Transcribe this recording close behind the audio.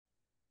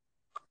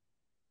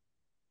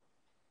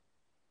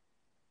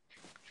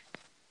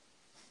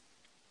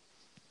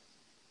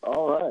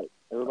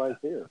right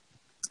here.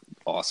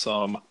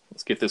 Awesome.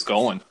 Let's get this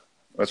going.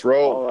 Let's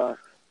roll.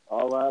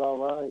 All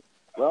right.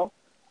 Well,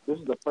 this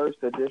is the first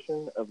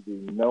edition of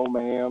the No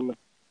Ma'am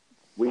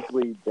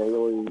weekly,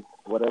 daily,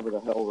 whatever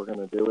the hell we're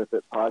going to do with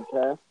it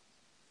podcast.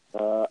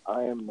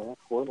 I am Matt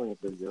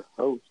Corlington, your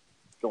host,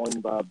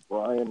 joined by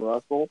Brian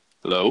Russell.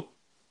 Hello.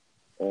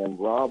 And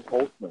Rob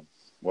Holtzman.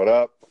 What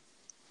up?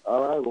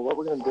 All right. Well, what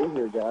we're going to do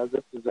here, guys,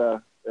 this is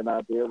an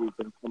idea we've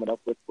been coming up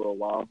with for a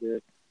while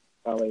here,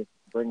 finally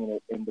bringing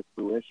it into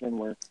fruition.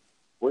 We're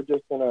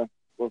just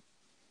we're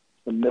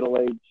some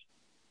middle-aged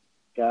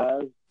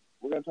guys.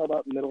 We're going to talk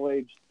about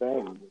middle-aged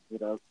things,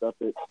 stuff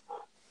that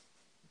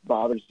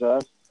bothers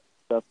us,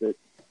 stuff that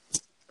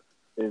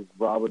is,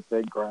 Rob would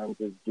say, grinds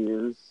his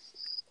gears,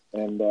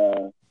 and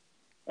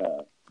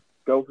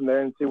go from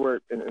there and see where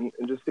and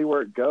just see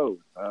where it goes.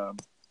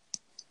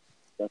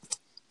 That's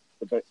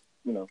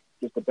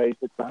just the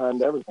basics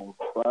behind everything.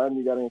 Brian,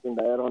 you got anything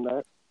to add on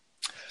that?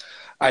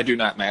 I do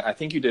not, Matt. I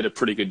think you did a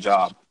pretty good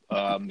job.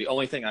 The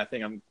only thing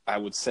I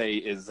would say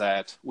is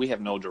that we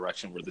have no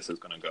direction where this is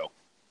going to go.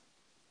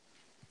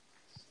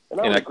 And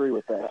I would agree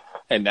with that.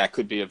 And that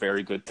could be a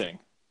very good thing.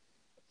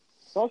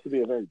 It's also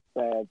be a very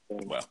bad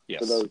thing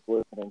for those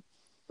listening,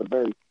 but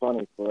very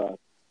funny for us.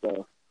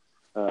 So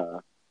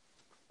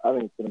I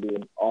think it's going to be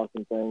an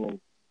awesome thing,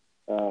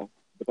 and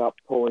without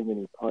pulling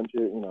any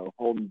punches,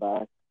 holding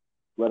back,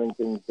 letting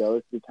things go,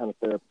 it's be kind of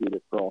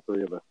therapeutic for all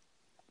three of us.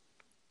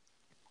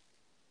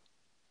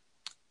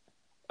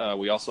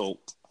 We also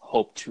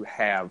hope to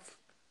have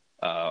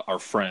our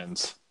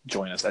friends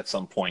join us at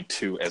some point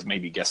too, as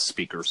maybe guest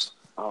speakers.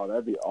 Oh,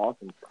 that'd be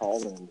awesome.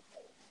 Call in.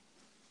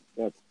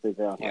 You have to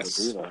figure out how to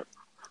do that.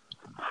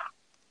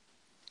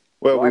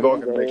 Well, we've all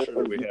got to make sure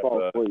that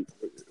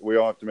we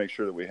all have to make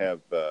sure that we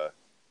have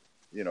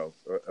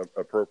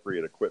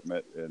appropriate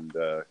equipment and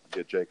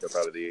get Jacob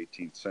out of the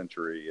 18th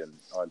century and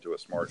onto a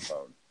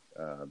smartphone.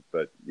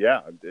 But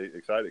yeah, I'm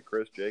excited.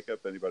 Chris,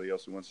 Jacob, anybody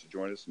else who wants to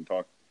join us and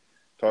talk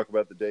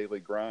about the daily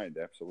grind?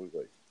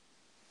 Absolutely.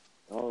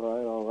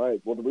 All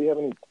right. Well, do we have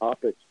any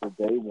topics for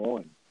day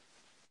one?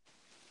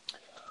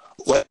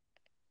 Well,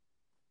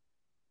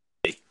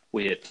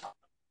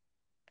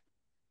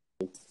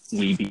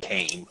 we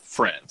became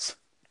friends.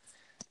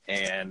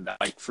 And I'd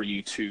like for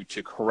you to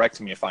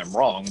correct me if I'm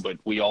wrong, but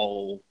we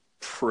all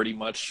pretty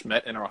much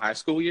met in our high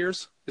school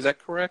years. Is that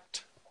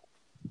correct?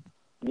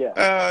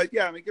 Yeah.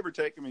 Give or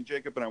take.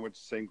 Jacob and I went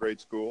to the same grade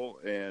school,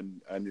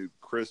 and I knew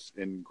Chris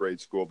in grade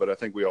school, but I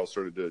think we all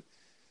started to,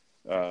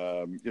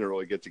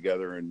 really get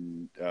together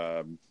and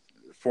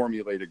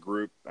formulate a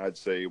group, I'd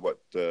say,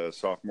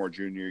 sophomore,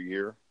 junior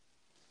year?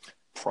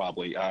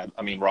 Probably.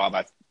 Rob,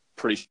 I'm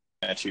pretty sure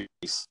I met you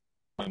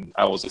when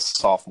I was a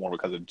sophomore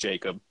because of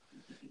Jacob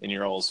and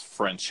your all's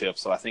friendship.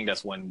 So I think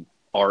that's when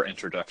our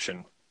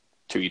introduction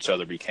to each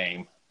other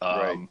became.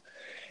 Right.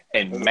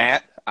 And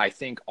Matt, I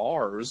think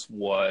ours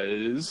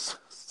was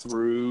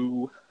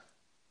through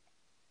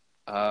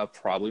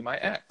probably my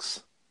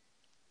ex.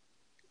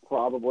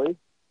 Probably.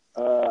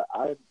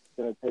 I'm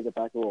going to take it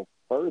back a little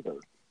further.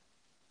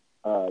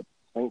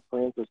 St.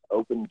 Francis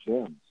Open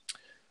Gyms.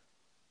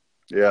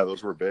 Yeah,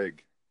 those were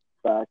big.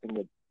 Back in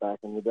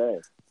the day.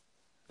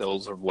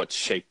 Those are what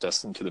shaped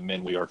us into the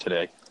men we are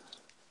today.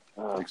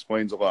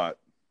 Explains a lot.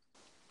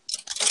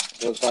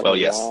 It was like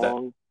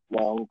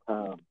long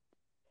time.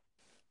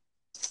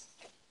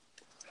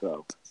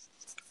 So,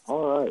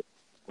 all right.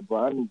 Well,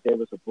 Brian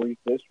gave us a brief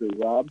history.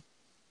 Rob,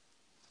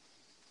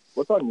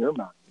 what's on your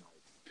mind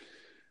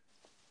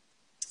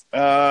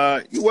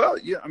tonight?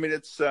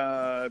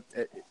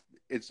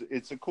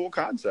 It's a cool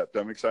concept.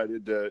 I'm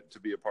excited to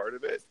be a part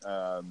of it.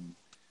 I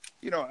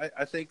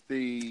think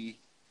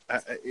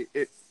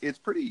it's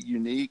pretty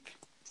unique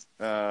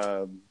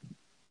to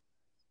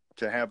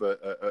have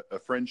a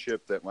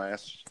friendship that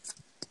lasts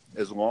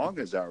as long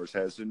as ours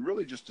has, and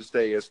really just to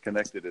stay as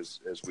connected as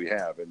we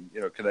have, and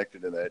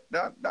connected in that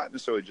not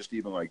necessarily just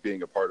even like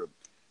being a part of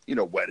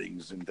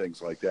weddings and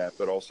things like that,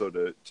 but also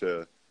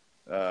to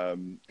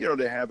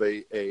have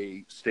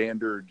a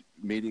standard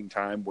meeting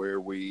time where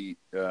we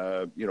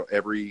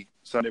every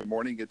Sunday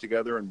morning get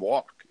together and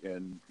walk,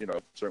 and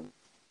certainly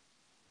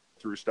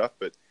through stuff,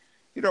 but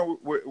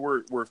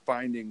we're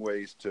finding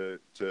ways to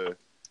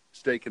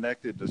stay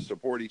connected, to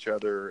support each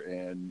other,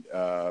 and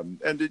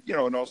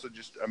also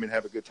just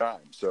have a good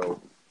time.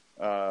 So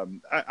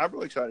I'm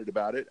really excited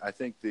about it. I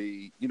think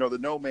the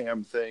No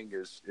Ma'am thing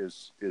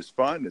is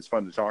fun. It's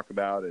fun to talk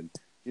about, and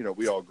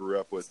we all grew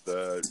up with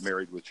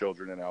Married with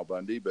Children and Al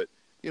Bundy, but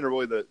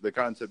really the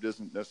concept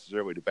isn't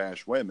necessarily to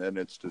bash women.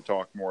 It's to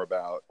talk more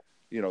about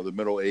the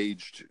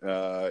middle-aged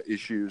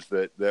issues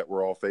that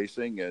we're all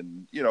facing,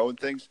 and and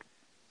things.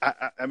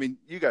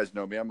 You guys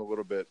know me. I'm a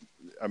little bit.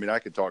 I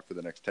could talk for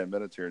the next 10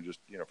 minutes here and just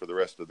for the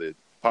rest of the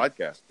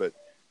podcast, but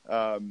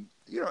I'm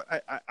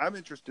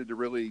interested to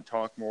really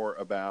talk more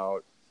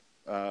about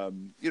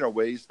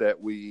ways that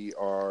we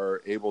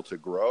are able to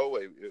grow,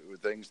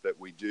 things that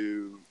we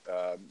do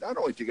not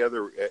only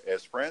together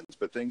as friends,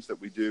 but things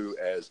that we do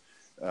as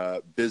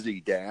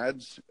busy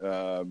dads.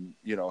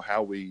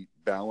 How we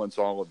balance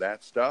all of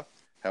that stuff.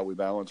 how we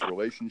balance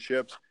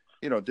relationships,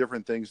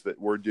 different things that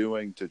we're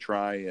doing to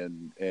try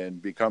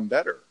and become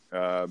better.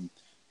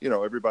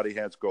 Everybody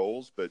has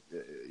goals, but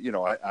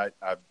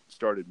I've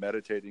started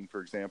meditating,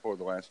 for example, over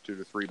the last 2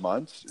 to 3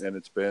 months, and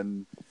it's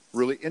been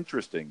really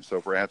interesting.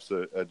 So perhaps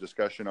a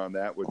discussion on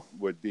that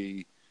would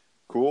be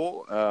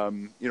cool.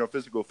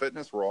 Physical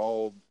fitness, we're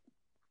all,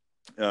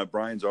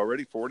 Brian's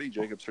already 40,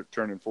 Jacob's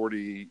turning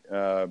 40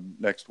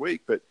 next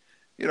week, but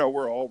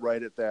we're all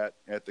right at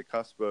the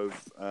cusp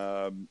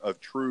of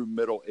true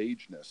middle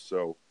ageness.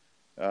 So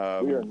we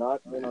are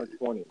not in our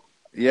 20s.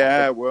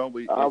 Yeah, well,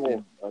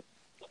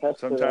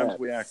 sometimes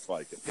we act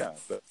like it. Yeah,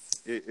 but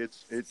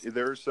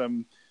there's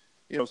some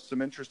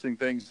some interesting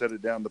things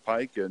headed down the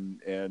pike,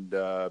 and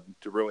to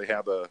really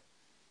have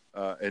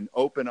an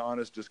open,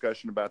 honest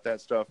discussion about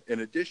that stuff,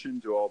 in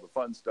addition to all the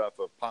fun stuff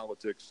of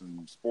politics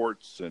and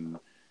sports and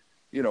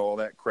all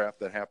that crap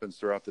that happens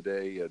throughout the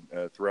day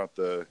and throughout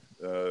the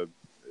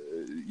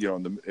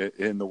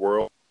in the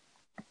world.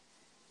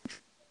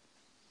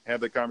 Have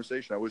the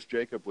conversation. I wish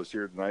Jacob was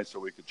here tonight so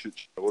we could chit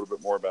a little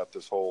bit more about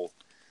this whole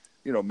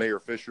Mayor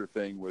Fisher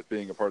thing with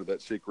being a part of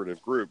that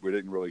secretive group. We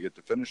didn't really get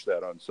to finish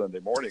that on Sunday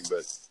morning,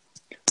 but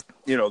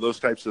those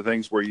types of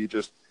things where you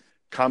just,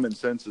 common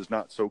sense is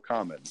not so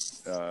common.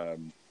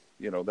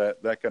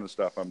 That kind of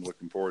stuff. I'm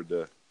looking forward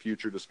to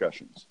future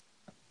discussions.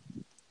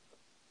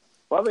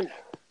 Well, I think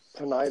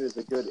tonight is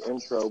a good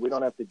intro. We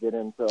don't have to get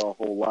into a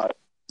whole lot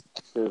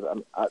because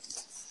I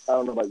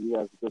don't know about you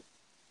guys, but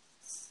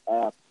this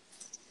app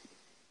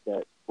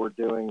that we're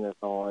doing this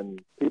on,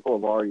 people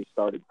have already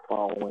started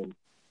following,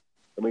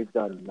 and we've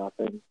done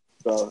nothing.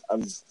 So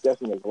I'm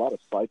guessing there's a lot of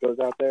psychos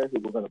out there who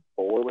we're going to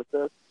bore with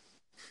this,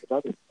 which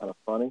I think is kind of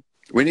funny.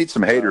 We need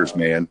some haters,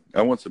 man.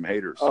 I want some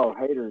haters. Oh,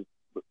 haters.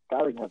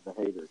 Gotta have the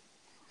haters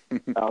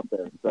out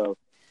there. So,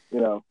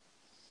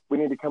 we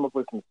need to come up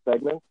with some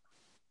segments.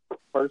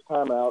 First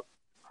time out,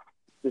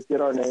 just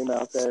get our name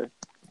out there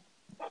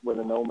with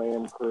a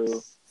no-man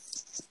crew.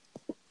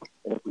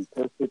 And if we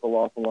piss people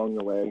off along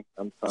the way,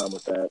 I'm fine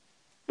with that.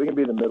 We can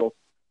be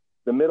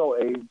the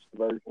middle-aged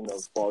version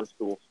of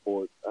Barstool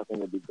Sports. I think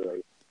it'd be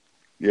great.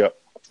 Yep.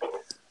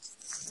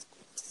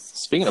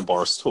 Speaking of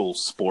Barstool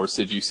Sports,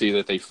 did you see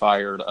that they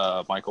fired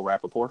Michael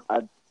Rappaport?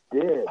 I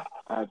did.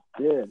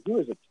 He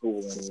was a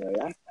tool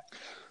anyway.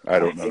 I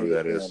don't know who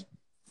that is.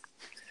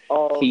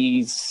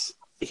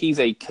 He's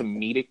a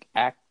comedic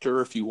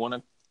actor, if you want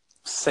to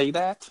say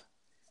that.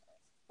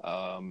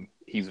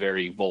 He's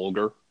very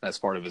vulgar as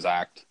part of his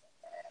act.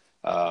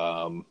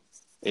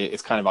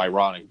 It's kind of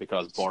ironic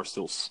because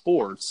Barstool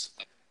Sports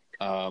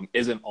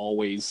isn't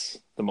always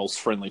the most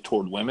friendly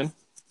toward women.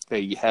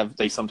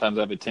 They sometimes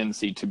have a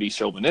tendency to be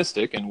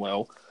chauvinistic, and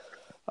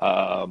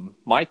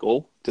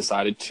Michael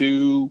decided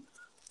to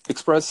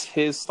express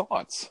his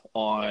thoughts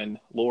on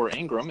Laura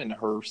Ingraham and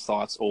her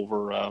thoughts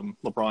over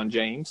LeBron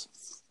James,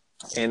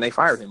 and they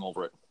fired him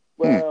over it.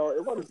 Well,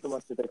 it wasn't so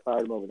much that they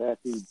fired him over that.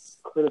 He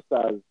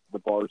criticized the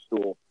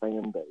Barstool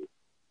fan base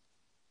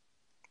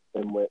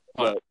and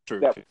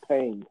that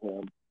paying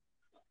him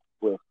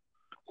with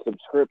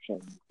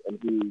subscriptions, and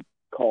he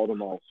called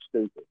them all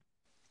stupid,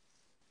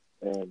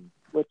 and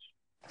which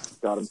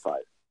got him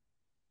fired.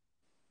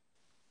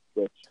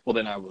 Well,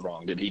 then I was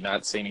wrong. Did he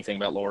not say anything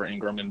about Laura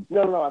Ingraham?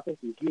 No. I think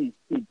he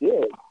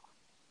did.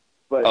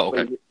 But,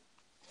 okay. But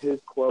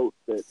his quote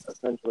that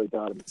essentially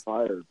got him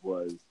fired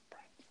was,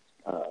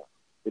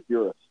 "If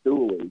you're a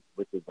stoolie,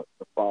 which is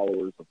the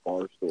followers of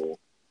Barstool,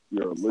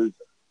 you're a loser."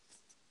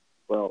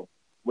 Well,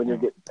 when you're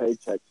getting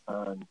paychecks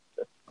signed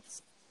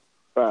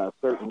by a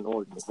certain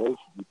organization,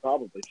 you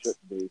probably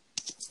shouldn't be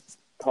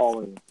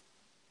calling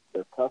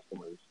their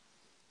customers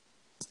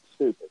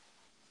stupid.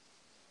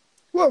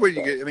 Well,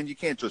 you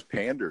can't just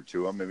pander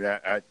to them. I mean,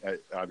 I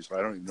obviously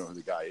I don't even know who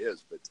the guy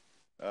is, but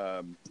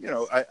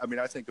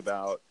I think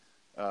about.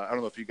 I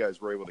don't know if you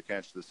guys were able to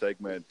catch the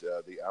segment,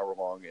 the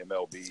hour-long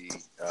MLB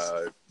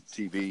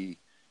TV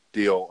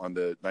deal on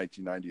the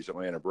 1990s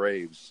Atlanta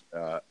Braves.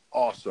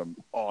 Awesome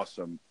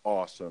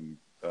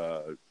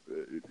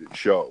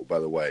show, by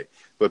the way.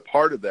 But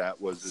part of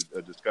that was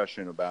a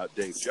discussion about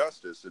Dave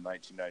Justice in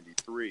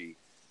 1993.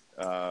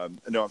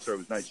 No, I'm sorry, it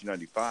was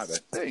 1995, I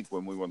think,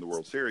 when we won the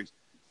World Series.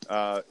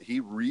 He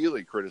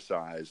really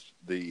criticized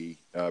the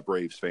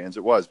Braves fans.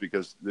 It was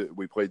because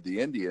we played the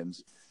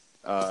Indians.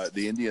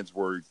 The Indians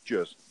were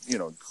just,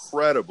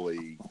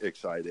 incredibly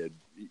excited,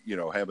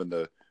 having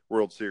the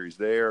World Series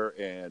there.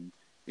 And,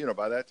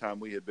 by that time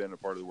we had been a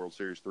part of the World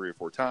Series 3 or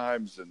 4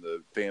 times, and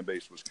the fan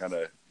base was kind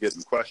of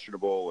getting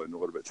questionable and a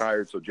little bit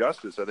tired. So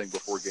Justice, I think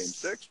before Game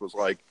 6 was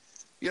like,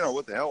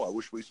 what the hell? I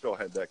wish we still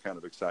had that kind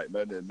of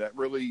excitement. And that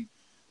really,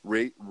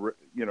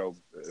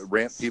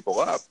 ramped people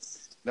up.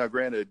 Now,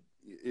 granted,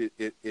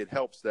 it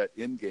helps that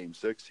in Game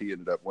 6 he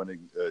ended up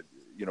winning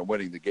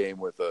the game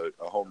with a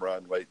home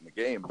run late in the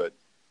game. But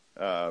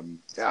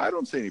I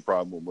don't see any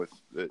problem with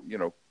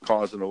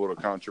causing a little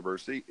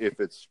controversy if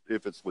it's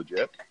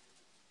legit.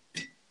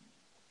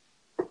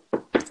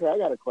 Okay, I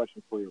got a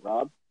question for you,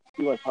 Rob.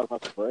 You want to talk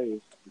about the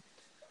Braves?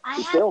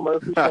 Is Dale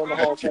Murphy still in the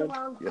Hall of Fame?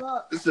 Yeah.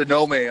 This is a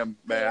no, ma'am,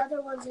 Matt. The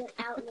other one's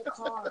out in the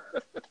car.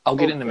 I'll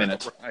get in a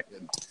minute.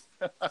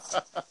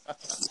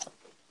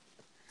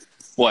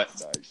 What?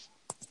 Nice.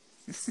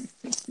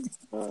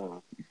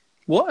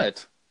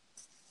 What?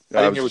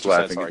 I didn't was hear just what you said,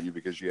 laughing sorry. at you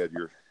because you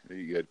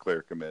had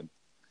Claire come in.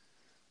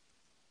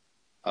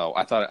 Oh,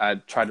 I thought I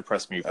tried to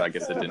press mute, but I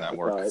guess it did not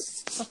work. All right.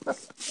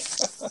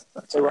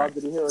 Hey, Rob,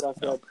 did you hear what I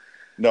said?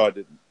 No, I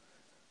didn't.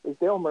 Is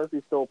Dale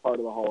Murphy still part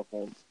of the Hall of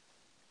Fame?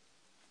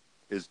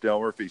 Is Dale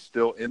Murphy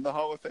still in the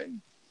Hall of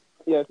Fame?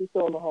 Yeah, is he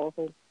still in the Hall of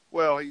Fame?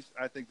 Well, he's,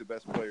 I think, the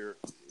best player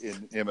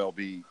in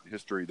MLB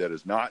history that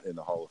is not in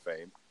the Hall of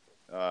Fame.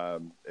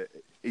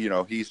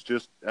 He's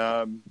just,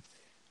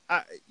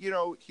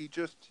 he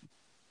just.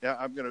 Yeah,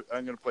 I'm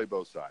gonna play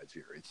both sides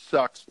here. It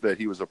sucks that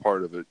he was a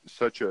part of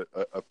such a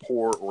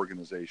poor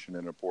organization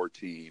and a poor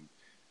team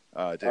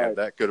to have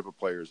that good of a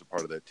player as a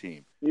part of that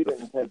team.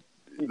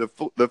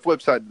 The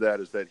flip side to that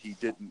is that he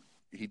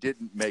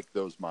didn't make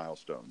those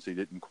milestones. He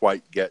didn't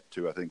quite get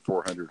to, I think,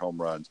 400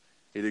 home runs.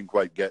 He didn't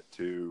quite get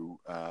to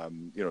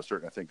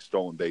certain, I think,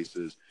 stolen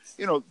bases.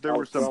 There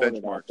were some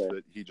benchmarks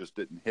that he just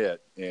didn't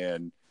hit,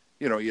 and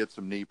he had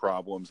some knee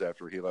problems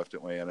after he left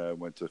Atlanta and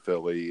went to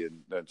Philly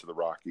and then to the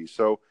Rockies.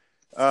 So.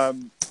 At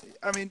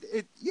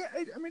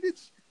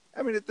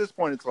this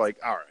point, it's like,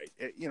 all right,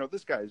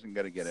 this guy isn't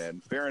going to get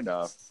in. Fair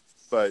enough.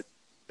 But,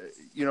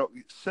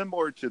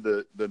 similar to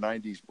the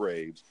 90s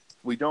Braves,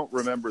 we don't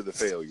remember the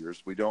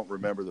failures. We don't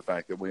remember the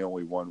fact that we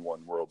only won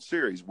one World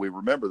Series. We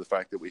remember the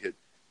fact that we had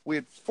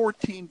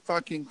 14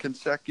 fucking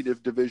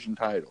consecutive division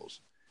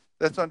titles.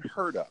 That's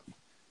unheard of.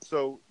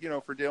 So,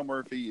 for Dale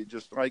Murphy, you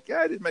just I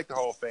didn't make the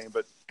Hall of Fame,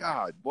 but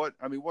God, what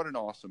an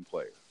awesome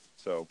player.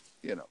 So,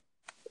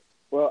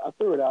 Well, I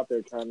threw it out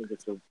there trying to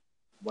get you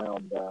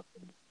wound up.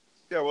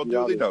 Yeah, well,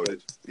 duly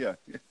noted. Yeah.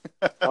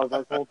 I was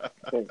like, well,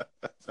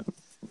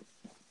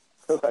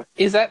 okay.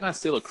 Is that not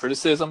still a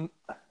criticism?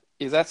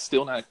 Is that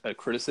still not a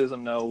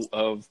criticism, though,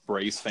 of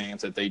Braves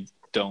fans that they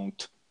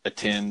don't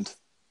attend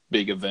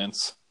big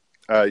events?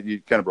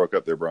 You kind of broke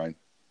up there, Brian.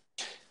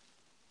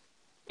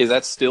 Is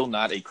that still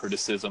not a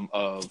criticism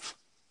of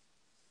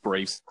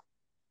Braves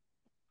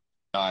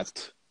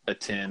not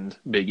attend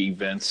big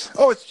events?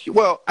 Oh,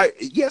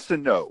 yes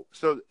and no.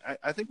 So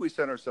I think we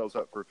set ourselves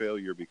up for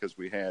failure because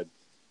we had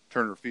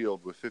Turner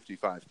Field with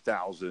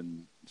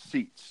 55,000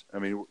 seats. I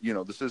mean,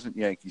 this isn't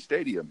Yankee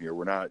Stadium here.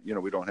 We're not,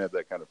 we don't have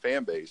that kind of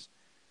fan base.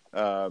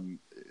 I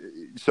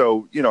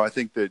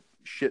think that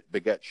shit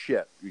begets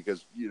shit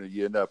because,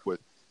 you end up with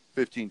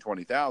 15,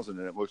 20,000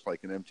 and it looks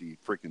like an empty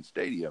freaking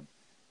stadium.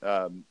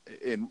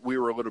 And we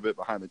were a little bit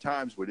behind the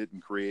times. We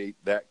didn't create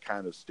that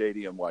kind of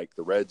stadium like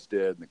the Reds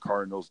did and the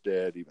Cardinals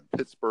did. Even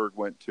Pittsburgh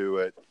went to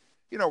it.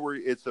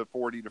 It's a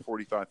 40 to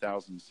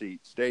 45,000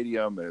 seat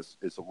stadium.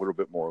 It's a little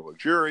bit more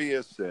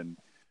luxurious, and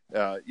we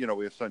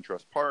have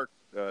SunTrust Park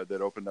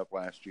that opened up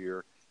last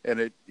year, and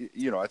I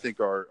think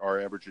our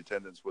average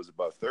attendance was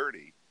above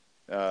 30.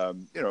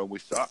 We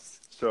sucked.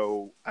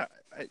 So I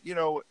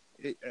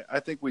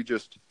think we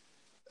just.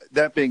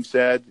 That being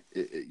said,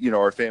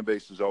 our fan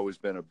base has always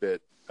been a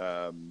bit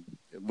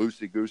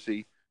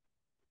loosey-goosey.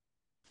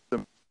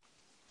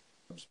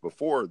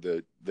 Before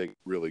they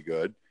really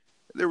good,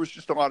 there was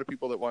just a lot of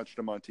people that watched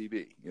them on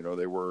TV.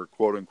 They were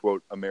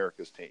quote-unquote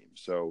America's team.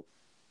 So,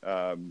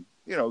 the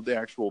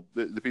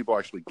people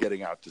actually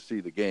getting out to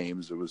see the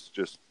games, it was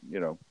just,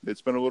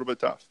 it's been a little bit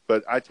tough.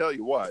 But I tell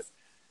you what,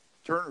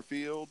 Turner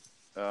Field,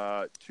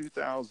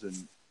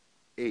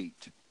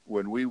 2008,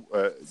 when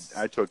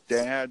I took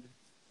Dad,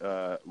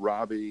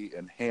 Robbie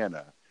and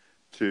Hannah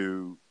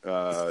to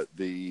it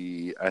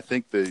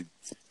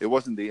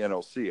wasn't the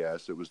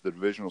NLCS, it was the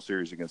divisional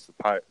series against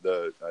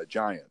the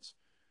Giants,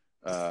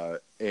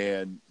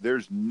 and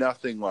there's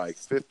nothing like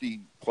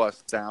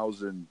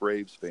 50,000+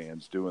 Braves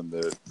fans doing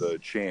the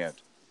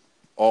chant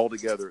all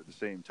together at the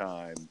same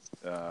time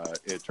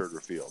at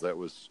Turner Field. That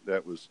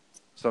was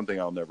something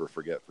I'll never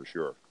forget for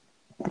sure.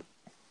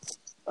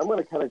 I'm going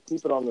to kind of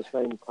keep it on the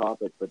same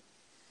topic but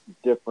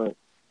different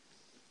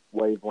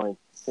wavelength.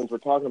 Since we're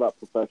talking about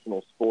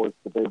professional sports,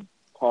 the big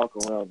talk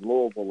around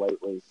Louisville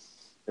lately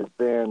has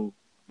been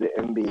the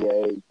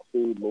NBA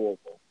to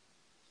Louisville.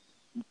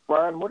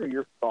 Brian, what are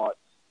your thoughts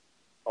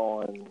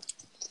on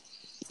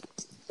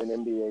an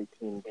NBA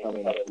team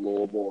coming up to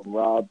Louisville? And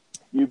Rob,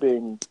 you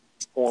being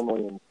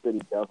formerly in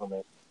city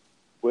government,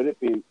 would it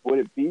be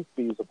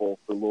feasible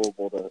for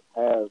Louisville to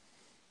have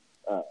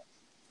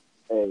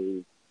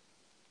a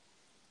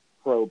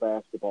pro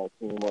basketball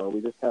team, or are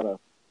we just kind of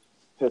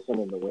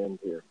pissing in the wind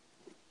here?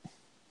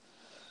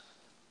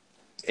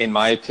 In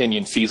my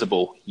opinion,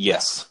 feasible,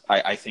 yes.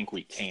 I think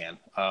we can.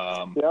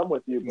 Yeah, I'm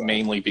with you, Brian.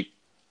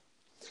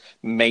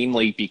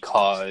 Mainly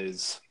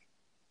because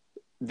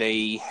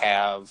they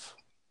have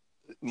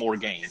more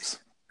games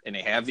and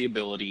they have the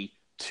ability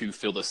to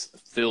fill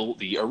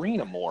the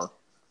arena more.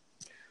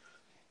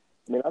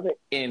 I think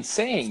in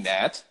saying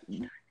that,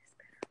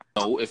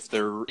 if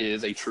there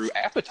is a true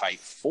appetite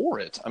for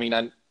it.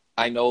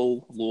 I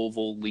know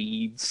Louisville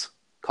leads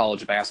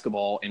college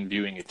basketball in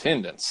viewing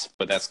attendance,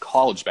 but that's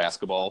college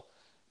basketball.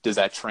 does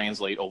that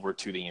translate over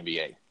to the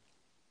NBA?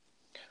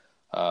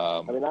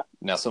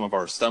 Now, some of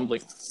our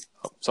stumbling.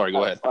 Oh, sorry,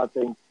 go ahead. I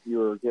think you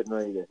were getting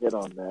ready to hit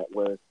on that.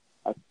 Where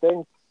I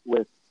think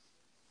with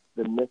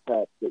the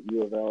mishaps that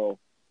U of L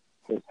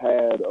has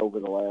had over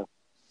the last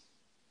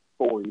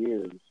 4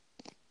 years,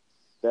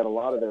 that a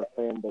lot of their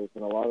fan base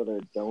and a lot of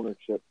their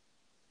donorship,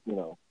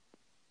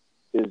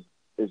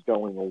 is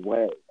going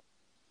away.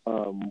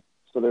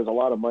 So there's a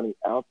lot of money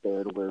out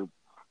there to where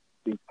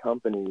these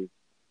companies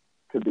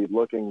could be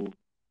looking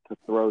to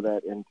throw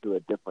that into a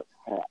different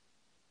hat,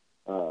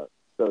 so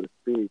to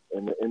speak,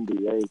 and the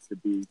NBA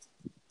could be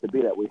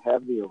that. We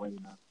have the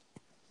arena.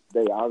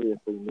 They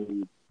obviously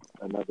need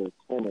another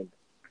tenant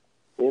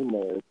in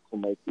there to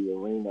make the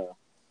arena,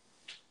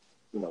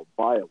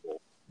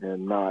 viable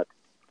and not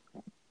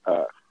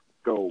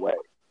go away.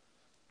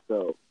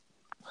 So,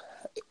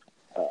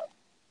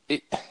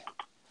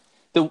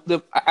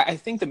 I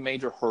think the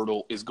major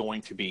hurdle is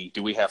going to be,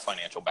 do we have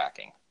financial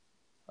backing?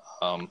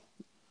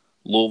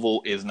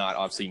 Louisville is not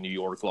obviously New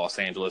York, Los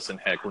Angeles, and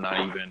heck, we're not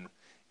even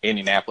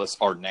Indianapolis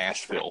or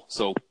Nashville.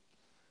 So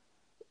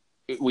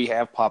we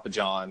have Papa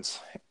John's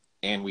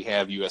and we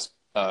have UPS.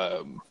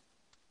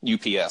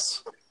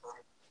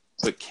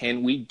 But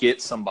can we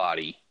get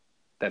somebody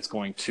that's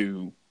going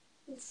to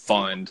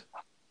fund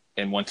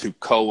and want to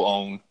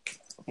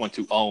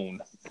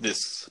own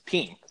this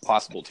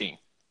possible team?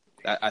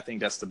 I think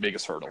that's the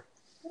biggest hurdle.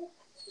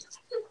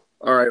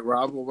 All right,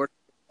 Rob. Well,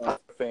 I'm not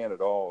a fan at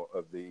all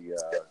of the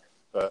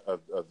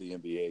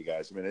NBA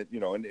guys. I mean,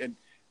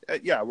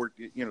 I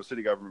worked,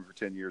 city government for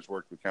 10 years.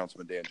 Worked with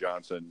Councilman Dan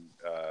Johnson,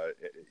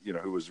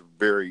 who was a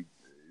very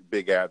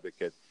big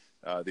advocate.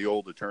 The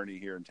old attorney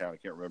here in town, I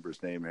can't remember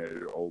his name,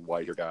 an old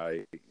white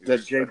guy.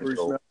 That's Jay Bruce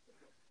Miller.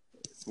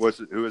 Who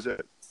is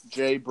it?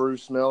 Jay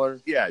Bruce Miller.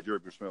 Yeah, Jay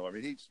Bruce Miller. I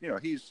mean,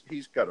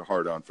 he's got a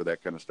hard on for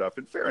that kind of stuff,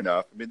 and fair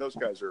enough. I mean, those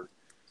guys are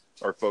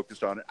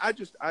focused on it. I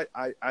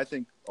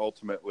think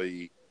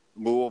ultimately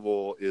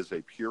Louisville is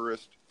a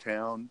purist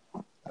town.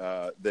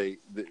 I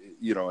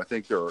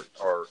think there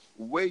are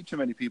way too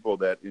many people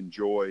that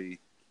enjoy,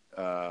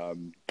 I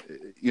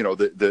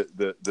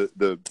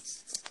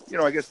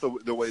guess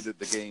the way that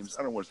the games,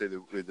 I don't want to say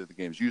the way that the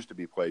games used to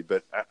be played,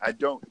 but I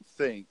don't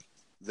think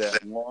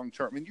that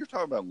long-term, I mean, you're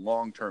talking about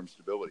long-term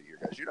stability here,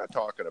 guys. You're not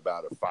talking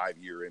about a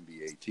 5-year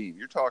NBA team.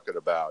 You're talking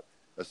about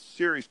a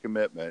serious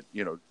commitment,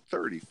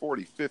 30,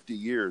 40, 50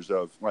 years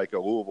of like a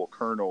Louisville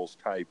Colonels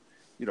type,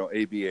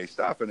 ABA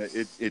stuff. And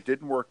it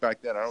didn't work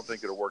back then. I don't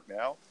think it'll work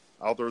now.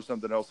 I'll throw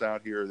something else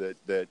out here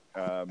that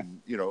a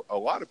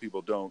lot of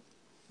people don't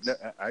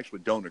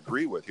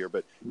agree with here.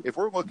 But if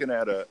we're looking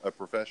at a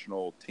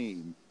professional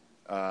team,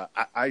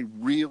 I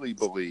really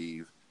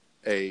believe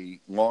a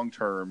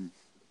long-term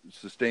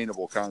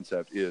sustainable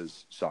concept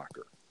is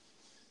soccer.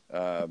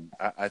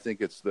 I think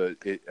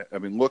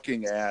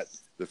looking at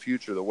the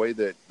future, the way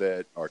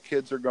that our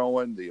kids are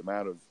going, the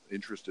amount of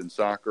interest in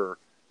soccer,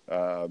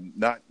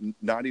 not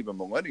even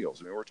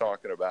millennials. I mean, we're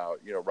talking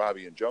about,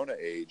 Robbie and Jonah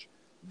age.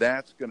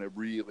 That's going to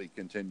really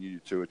continue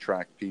to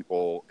attract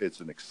people. It's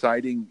an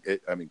exciting,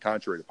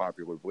 contrary to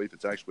popular belief,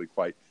 it's actually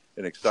quite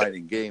an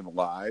exciting game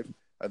live.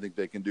 I think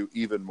they can do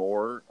even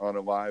more on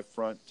a live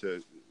front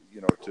to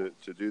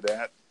do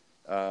that.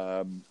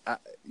 And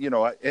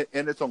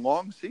it's a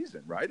long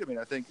season, right? I mean,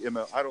 I think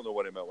I don't know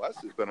what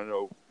MLS is, but I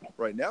know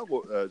right now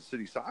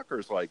city soccer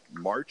is like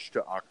March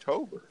to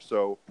October.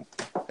 So,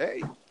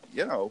 hey,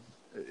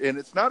 and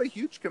it's not a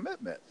huge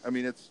commitment. I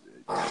mean, it's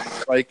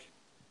like,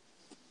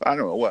 I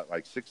don't know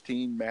like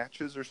 16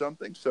 matches or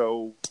something.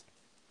 So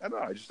I don't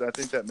know. I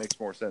think that makes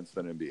more sense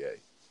than NBA.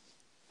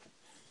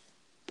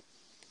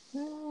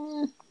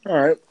 All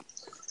right.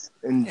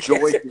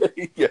 Enjoy.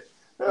 Yeah.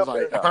 I was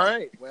like, all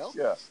right. Well,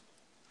 yeah.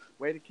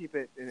 Way to keep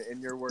it,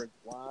 in your words,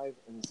 live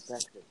and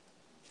sexy.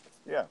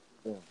 Yeah.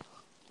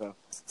 So,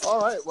 all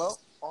right. Well,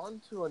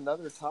 on to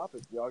another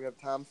topic. Do y'all have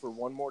time for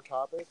one more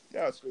topic?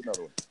 Yeah, let's do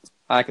another one.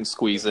 I can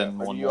squeeze in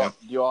one more.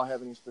 Do you all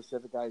have any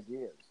specific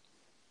ideas?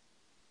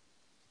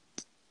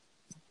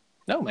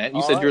 No, man.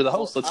 You said you're the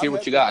host. Let's hear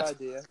what you got.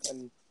 Idea.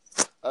 And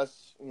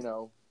us,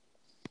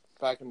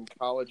 back in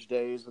college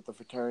days with the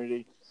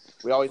fraternity,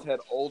 we always had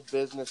old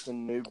business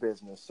and new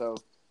business. So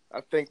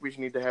I think we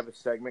need to have a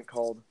segment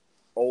called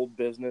Old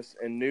Business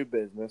and New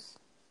Business.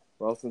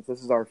 Well, since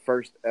this is our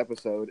first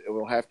episode, it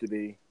will have to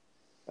be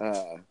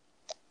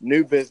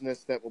new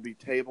business that will be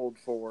tabled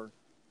for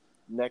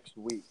next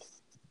week.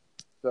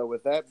 So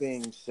with that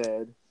being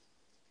said,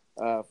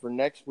 for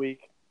next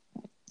week,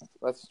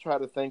 let's try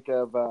to think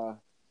of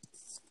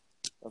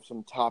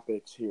some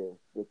topics here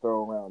to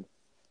throw around.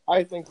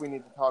 I think we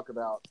need to talk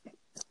about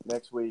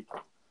next week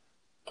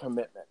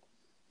commitment.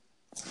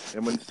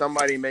 And when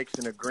somebody makes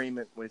an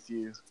agreement with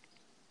you,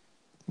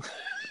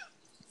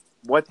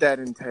 what that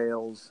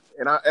entails.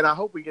 And I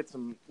hope we get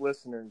some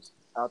listeners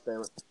out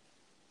there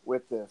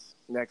with this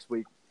next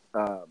week.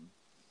 And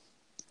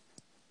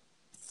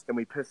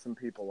we piss some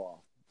people off.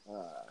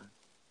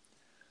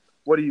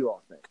 What do you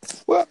all think?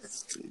 Well,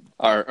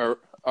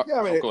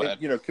 go ahead.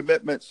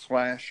 commitment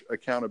 /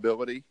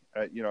 accountability.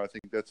 I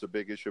think that's a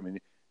big issue. I mean,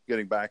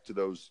 getting back to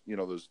those,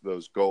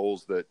 those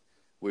goals that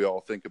we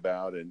all think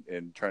about,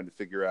 and trying to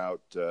figure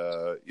out,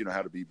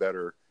 how to be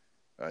better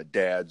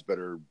dads,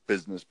 better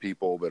business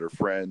people, better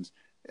friends.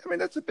 I mean,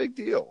 that's a big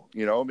deal.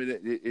 I mean,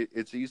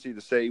 it's easy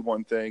to say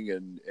one thing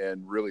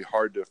and really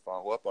hard to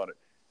follow up on it.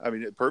 I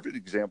mean, a perfect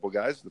example,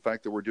 guys, is the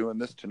fact that we're doing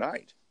this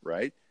tonight,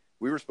 right?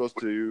 We were supposed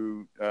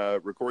to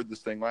record this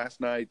thing last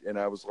night, and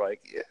I was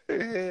like,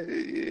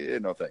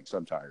 no, thanks.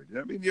 I'm tired.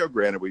 I mean,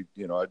 granted, we,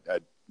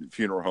 at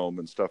funeral home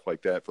and stuff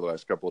like that for the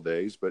last couple of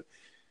days. But,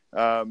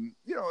 I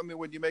mean,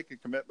 when you make a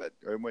commitment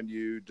and when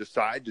you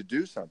decide to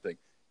do something,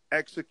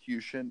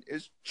 execution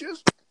is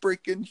just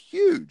freaking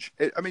huge.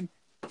 I mean,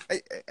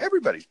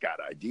 everybody's got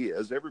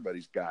ideas.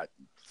 Everybody's got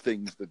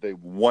things that they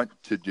want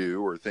to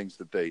do or things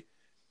that they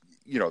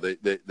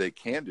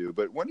can do.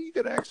 But when are you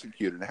going to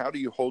execute, and how do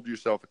you hold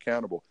yourself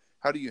accountable?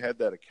 How do you have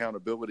that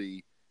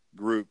accountability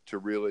group to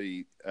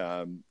really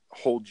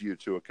hold you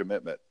to a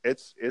commitment?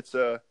 It's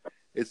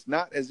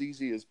not as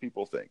easy as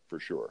people think, for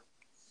sure.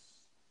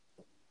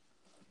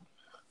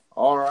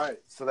 All right,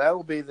 so that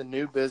will be the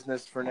new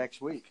business for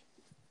next week.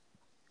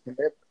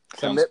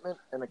 Commitment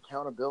and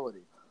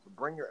accountability. So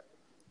bring your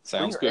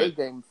good. A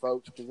game,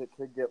 folks, because it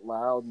could get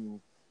loud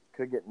and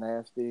could get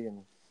nasty,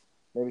 and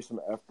maybe some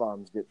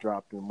F-bombs get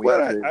dropped in week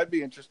two. I'd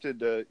be interested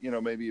to,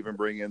 maybe even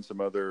bring in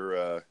some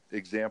other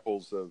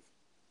examples of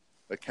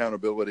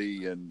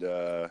accountability and,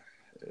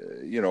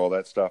 all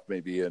that stuff,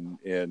 maybe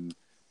in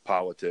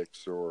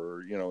politics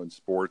or, in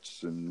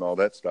sports and all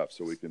that stuff.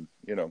 So we can,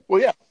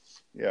 Well, yeah.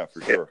 Yeah,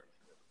 for sure.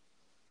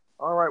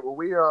 All right. Well,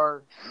 we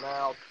are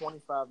now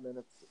 25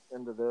 minutes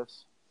into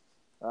this.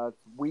 It's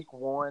week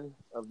 1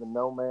 of the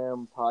No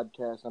Ma'am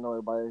podcast. I know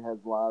everybody has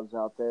lives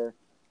out there.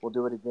 We'll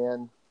do it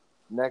again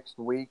next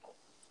week.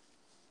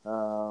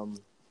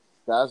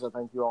 Guys, I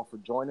thank you all for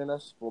joining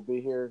us. We'll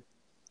be here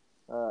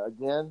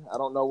again. I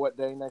don't know what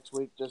day next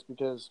week, just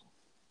because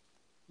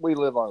we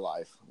live our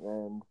life.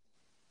 And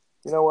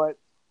you know what?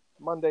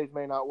 Mondays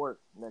may not work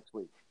next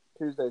week.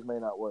 Tuesdays may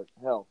not work.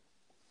 Hell,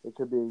 it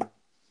could be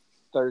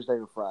Thursday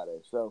or Friday.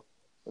 So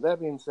with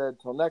that being said,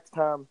 till next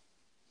time,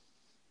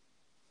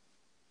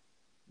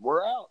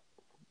 we're out.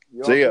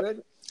 You See ya.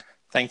 Good?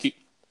 Thank you.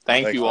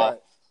 Thank Thanks, you all. Right.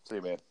 See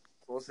you, man.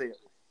 We'll see you.